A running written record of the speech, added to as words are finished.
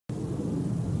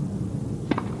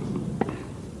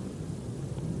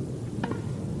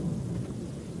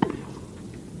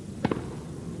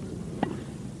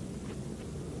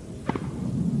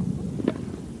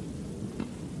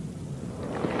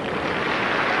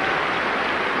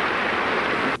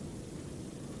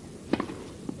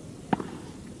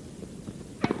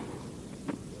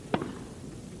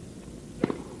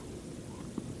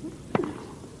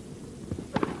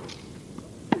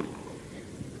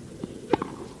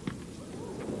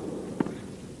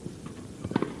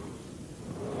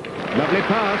Great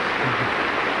pass.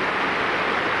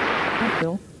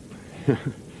 Bill.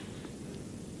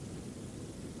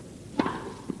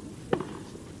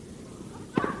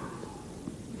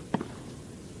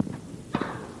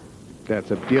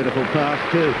 That's a beautiful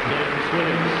pass too.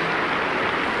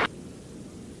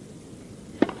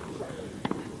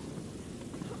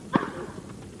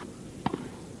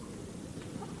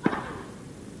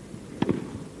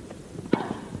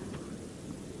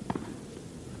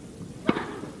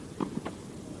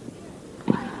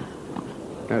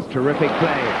 That's terrific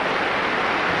play.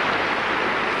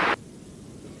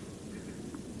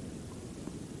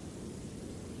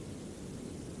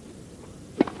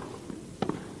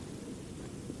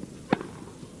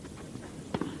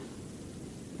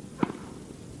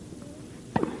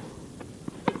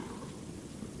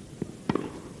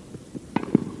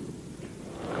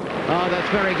 Oh, that's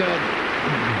very good.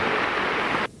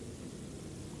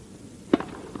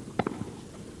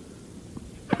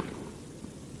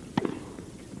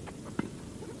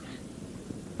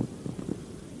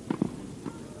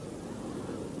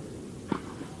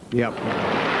 Yep.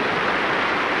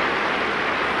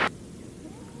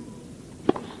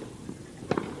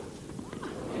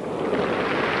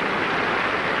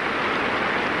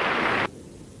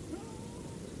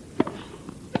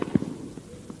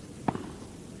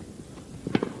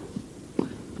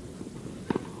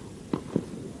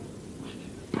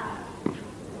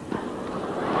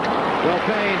 Well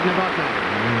played, Novotna.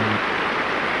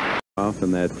 Off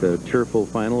in that cheerful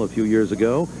final a few years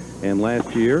ago, and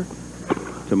last year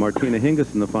to Martina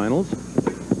Hingis in the finals.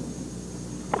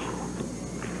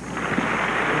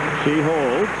 She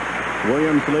holds.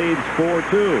 Williams leads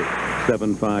 4-2.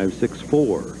 7-5,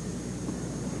 6-4.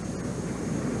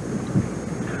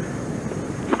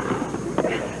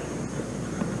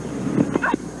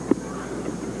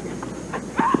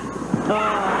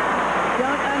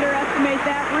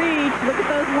 That reach. Look at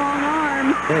those long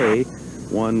arms. Hey,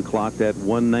 one clocked at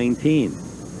 119.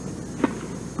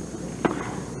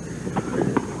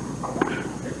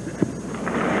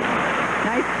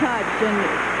 Nice touch. And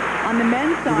on the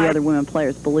men's side, the other women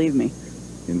players, believe me.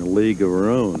 In the league of her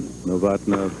own,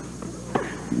 Novotna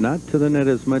not to the net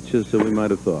as much as we might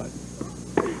have thought.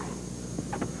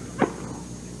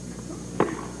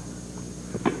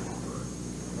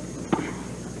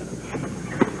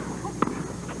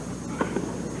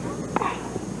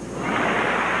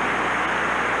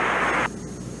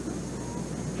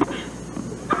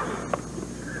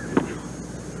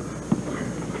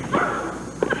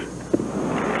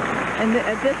 And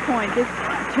at this point, this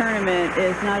tournament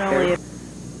is not only a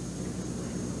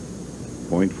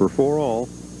point for 4-all.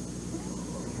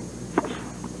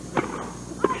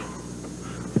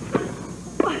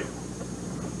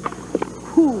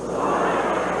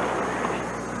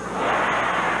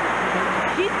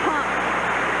 She's pumped.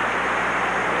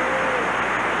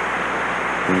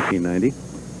 1990.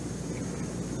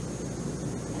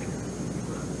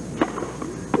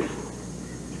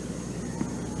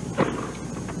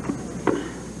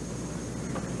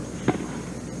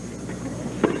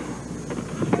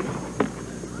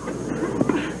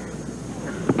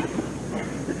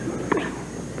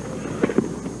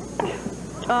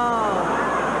 Oh,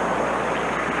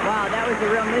 wow, that was a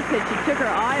real mishit. She took her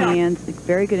eye off. Hands,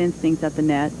 very good instincts at the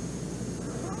net.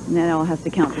 And that all has to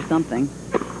count for something.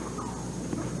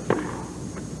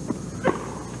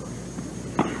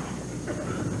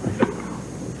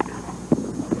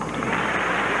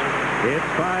 It's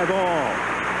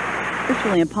 5-all.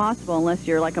 Virtually impossible unless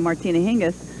you're like a Martina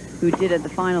Hingis, who did at the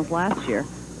finals last year.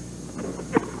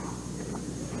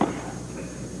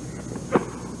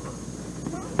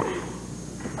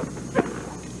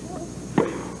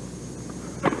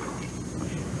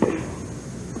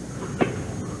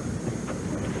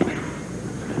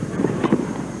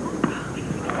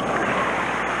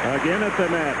 Again at the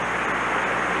net.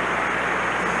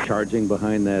 Charging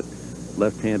behind that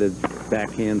left-handed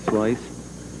backhand slice.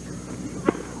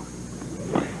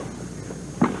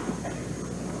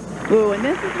 Ooh, and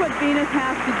this is what Venus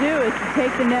has to do, is to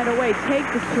take the net away, take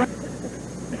the strength.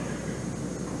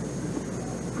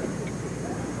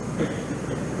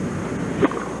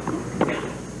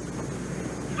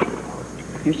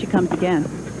 Here she comes again.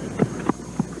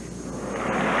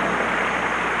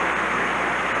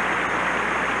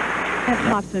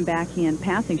 Topspin backhand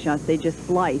passing shots, they just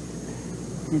slice.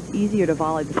 And it's easier to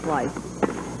volley the slice. So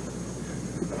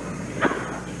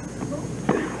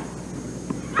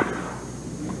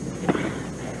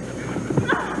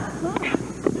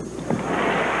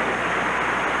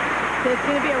it's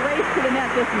going to be a race to the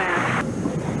net this match.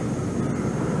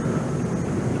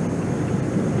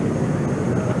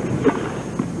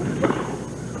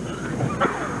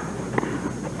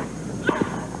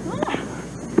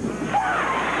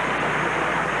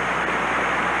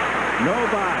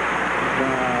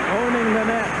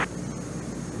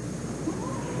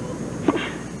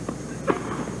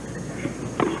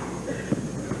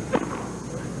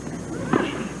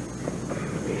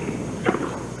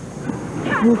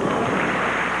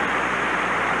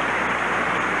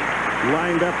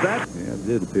 Lined up that. Yeah, it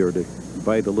did appear to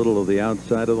bite a little of the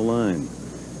outside of the line.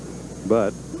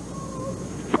 But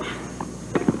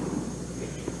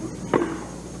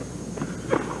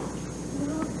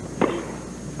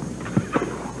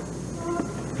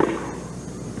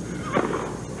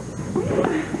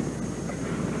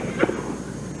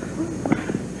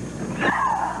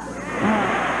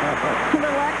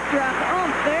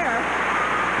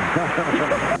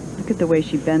Look at the way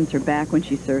she bends her back when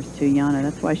she serves too, Jana.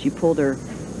 That's why she pulled her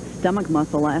stomach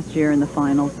muscle last year in the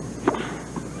finals.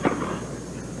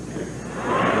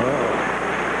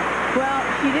 Well,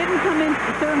 she didn't come in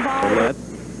to serve volley.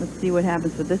 Let's see what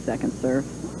happens with this second serve.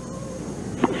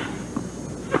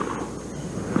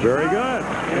 Very good.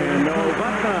 And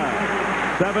Novotna,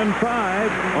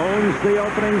 7-5, owns the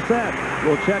opening set.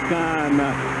 We'll check on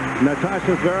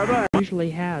Natasha Zvereva. Usually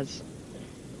has.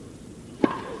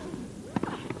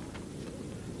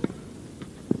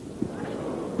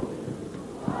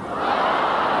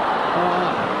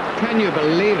 Can you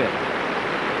believe it?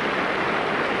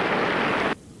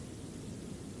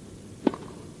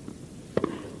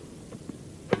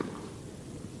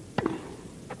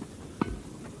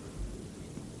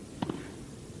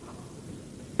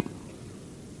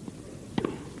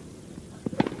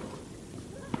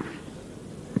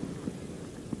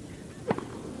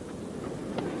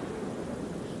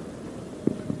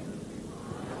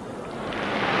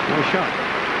 No shot.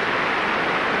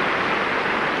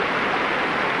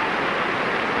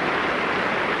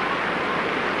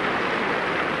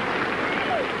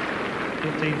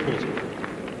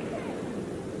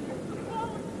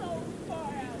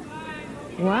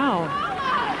 Wow.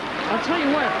 I'll tell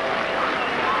you what.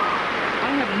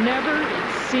 I have never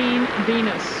seen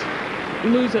Venus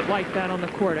lose it like that on the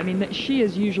court. I mean, she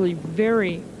is usually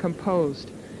very composed.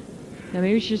 Now,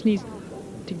 maybe she just needs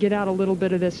to get out a little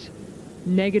bit of this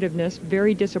negativeness.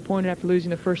 Very disappointed after losing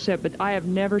the first set, but I have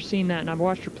never seen that, and I've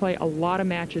watched her play a lot of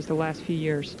matches the last few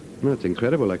years. No, it's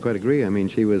incredible. I quite agree. I mean,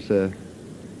 she was,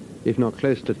 if not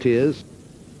close to tears.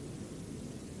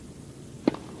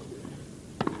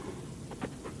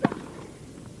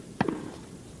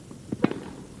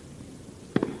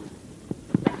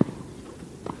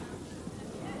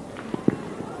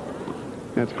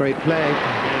 That's great play.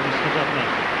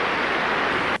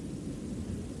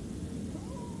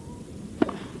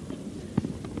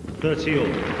 30-all.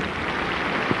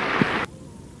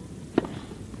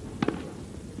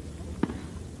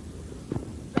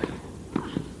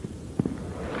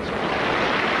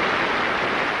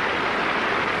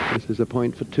 This is a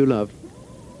point for two love.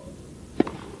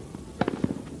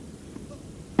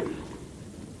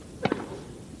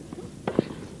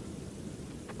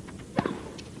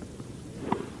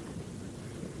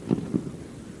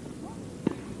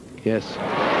 Yes.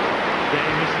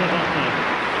 Jana Novotna.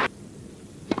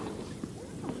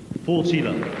 40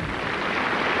 love.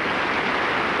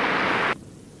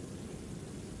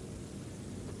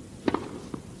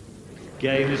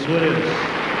 Game is Williams.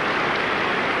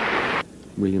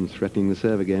 Williams threatening the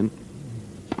serve again.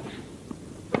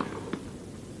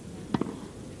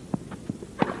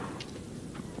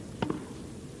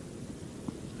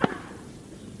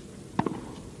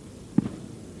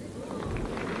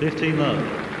 $15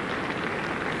 love.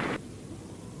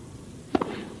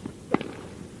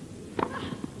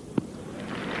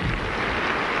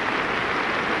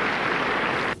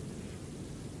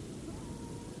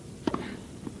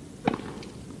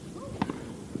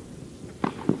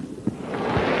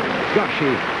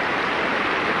 Goshy.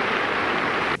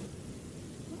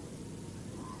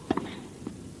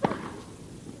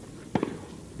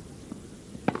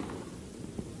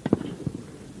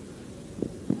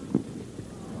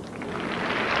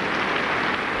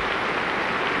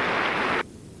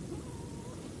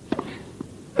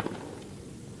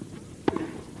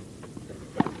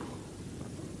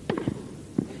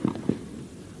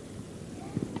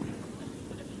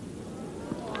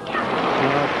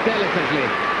 Delicately.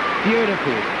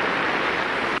 Beautiful.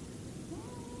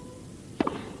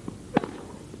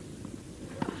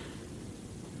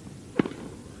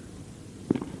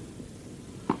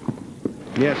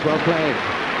 Yes, well played.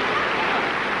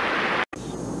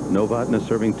 Novotna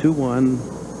serving 2-1.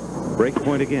 Break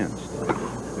point against.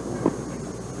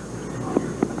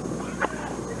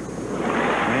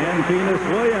 And Venus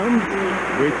Williams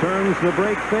returns the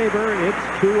break favor. It's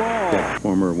 2-all.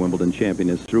 Former Wimbledon champion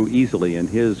is through easily in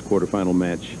his quarterfinal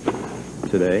match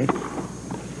today.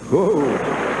 Whoa.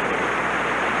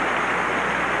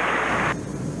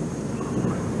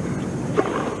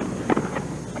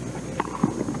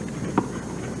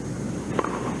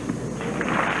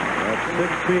 That's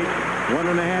 6 feet.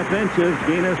 1.5 inches.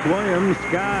 Venus Williams,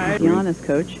 sky. Jana's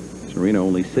coach. Serena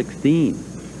only 16.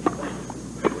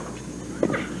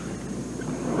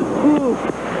 Ooh.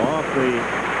 Off the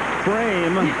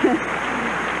frame.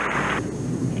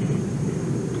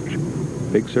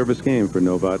 Big service game for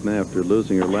Novotna after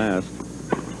losing her last.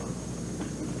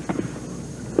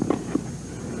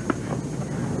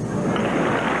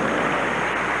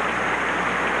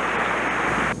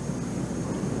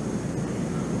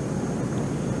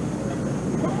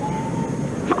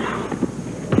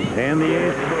 And the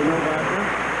ace for Novotna.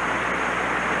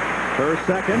 Her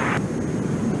second.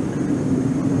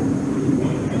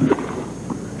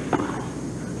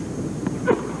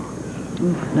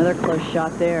 Another close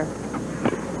shot there.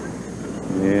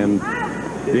 And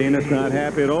Venus not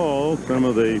happy at all. Some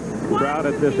of the crowd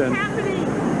at this end.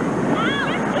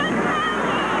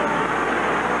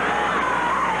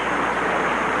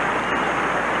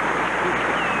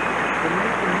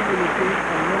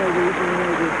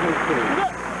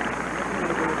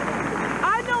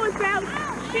 I know it's out.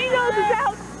 She knows it's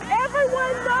out.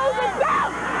 Everyone knows it's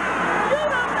out. You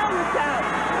don't know it's out.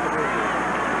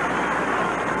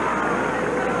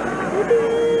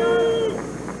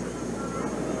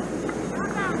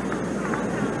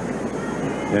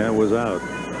 Yeah, it was out.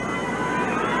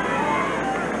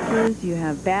 You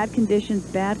have bad conditions,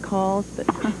 bad calls, but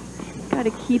you got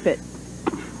to keep it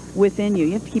within you.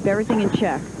 You have to keep everything in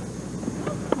check.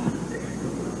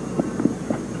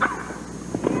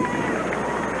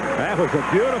 That was a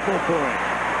beautiful point.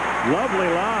 Lovely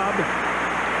lob.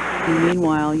 And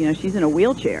meanwhile, you know, she's in a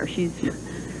wheelchair. She's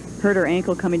hurt her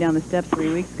ankle coming down the steps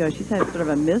 3 weeks ago. She's had sort of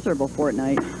a miserable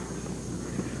fortnight.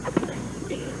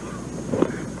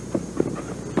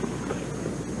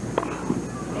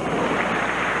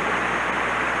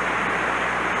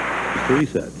 Three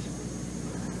sets.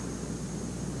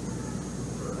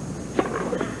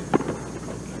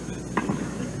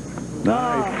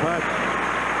 Nice touch.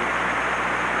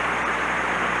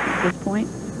 At this point.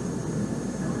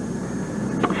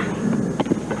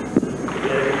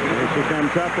 And she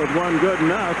comes up with one good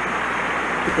enough.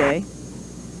 Today.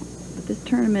 But this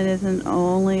tournament isn't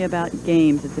only about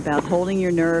games. It's about holding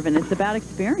your nerve, and it's about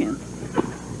experience.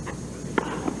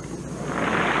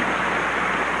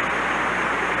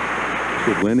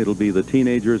 Should win. It'll be the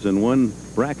teenagers in one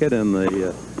bracket and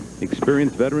the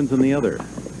experienced veterans in the other.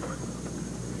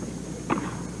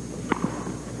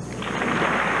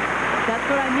 That's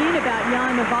what I mean about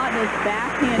Jana Novotna's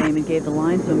backhand game and gave the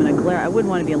lineswoman a glare. I wouldn't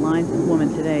want to be a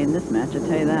lineswoman today in this match, I'll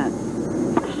tell you that.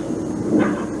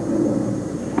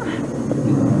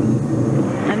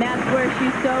 And that's where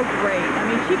she's so great. I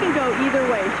mean, she can go either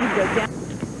way. She can go down.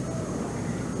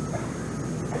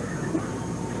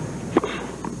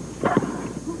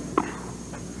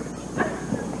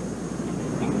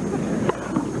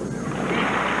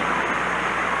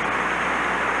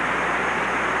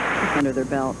 Under their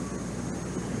belt.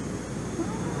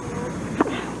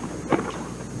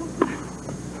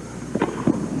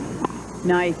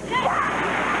 Nice.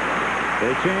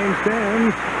 They changed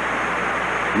ends.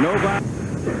 Nobody.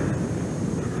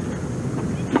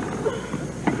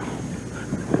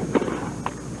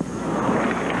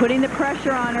 Putting the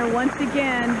pressure on her once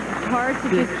again. It's hard to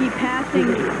just keep passing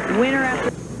winner after.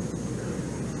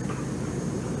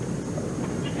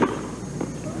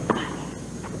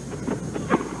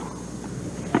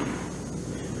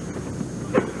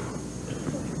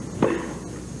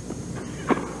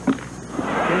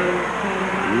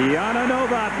 Jana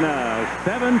Novotna,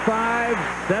 7-5,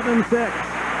 7-6.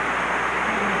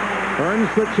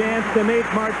 Earns the chance to meet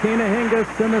Martina Hingis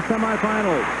in the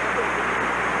semifinals.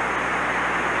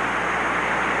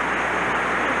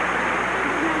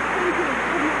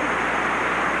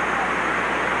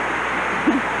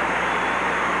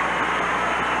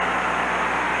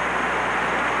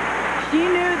 She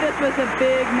knew this was a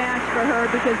big match for her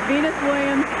because Venus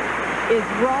Williams is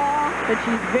raw, but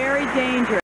she's very dangerous.